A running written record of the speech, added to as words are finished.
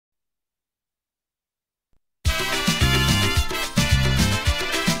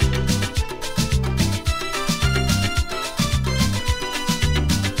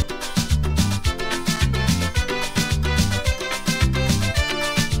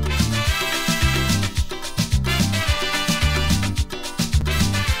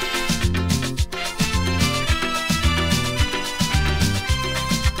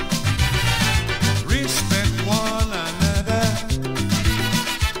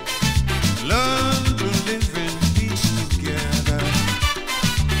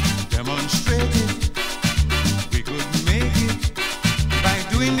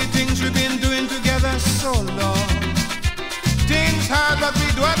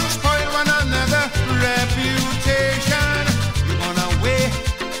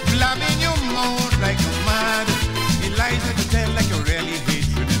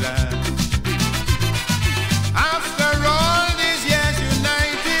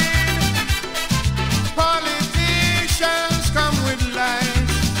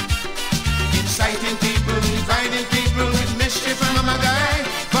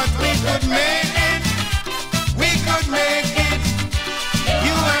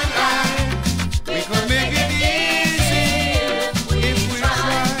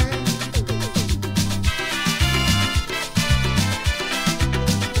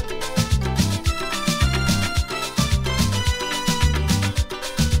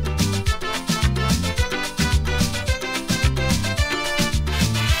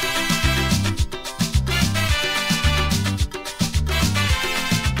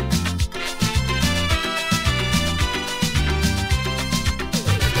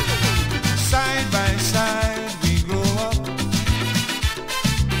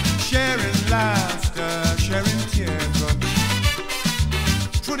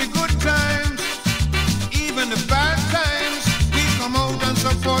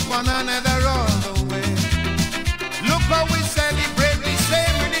put one another all the way. Look how we celebrate the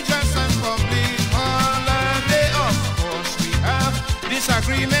same religious and public holiday. Of course we have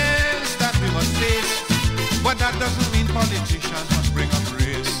disagreements that we must face, but that doesn't mean politicians must bring up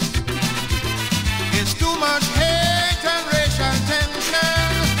race. It's too much hate and racial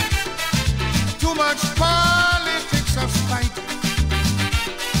tension, too much politics of spite.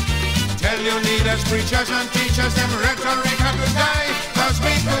 Tell your leaders, preachers and teachers, them rhetoric have to die, 'cause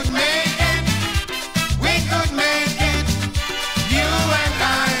we could make it, we could make it, you and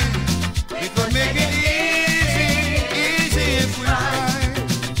I, we could make it easy, easy if we try.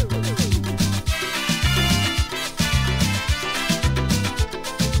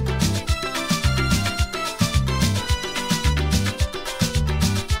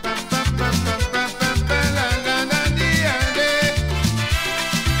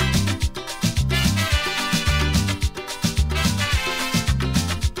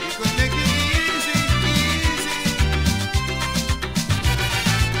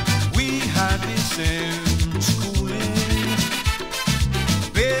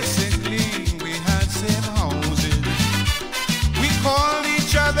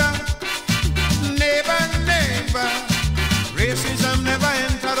 Racism never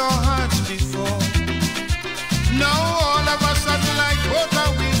entered our hearts before. Now all of a sudden, like both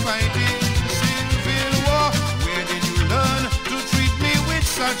are we fighting civil war. Where did you learn to treat me with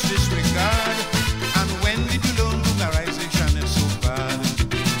such disregard? And when did you learn polarization is so bad?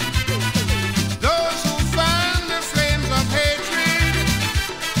 Those who fan the flames of hatred,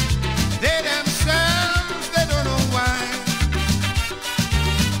 they themselves, they don't know why.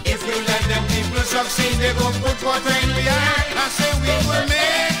 If you let them people succeed, they go put water in the eye. I say we will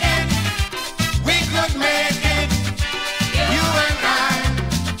make it, we could make it, you and I,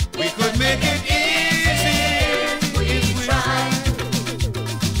 we could make it easy if we try.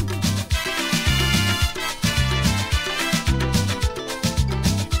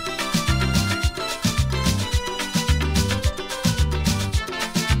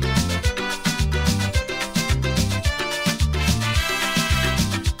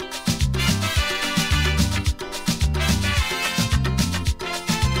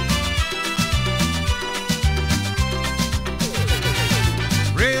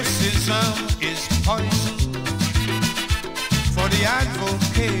 Racism is poison. For the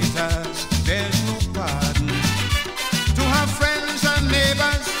advocators, there's no pardon. To have friends and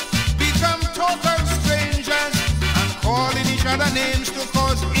neighbors become total strangers and calling each other names to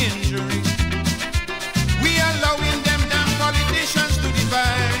cause injury. We allowing them damn politicians to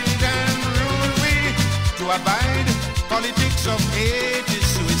divide and rule. We to abide politics of hate.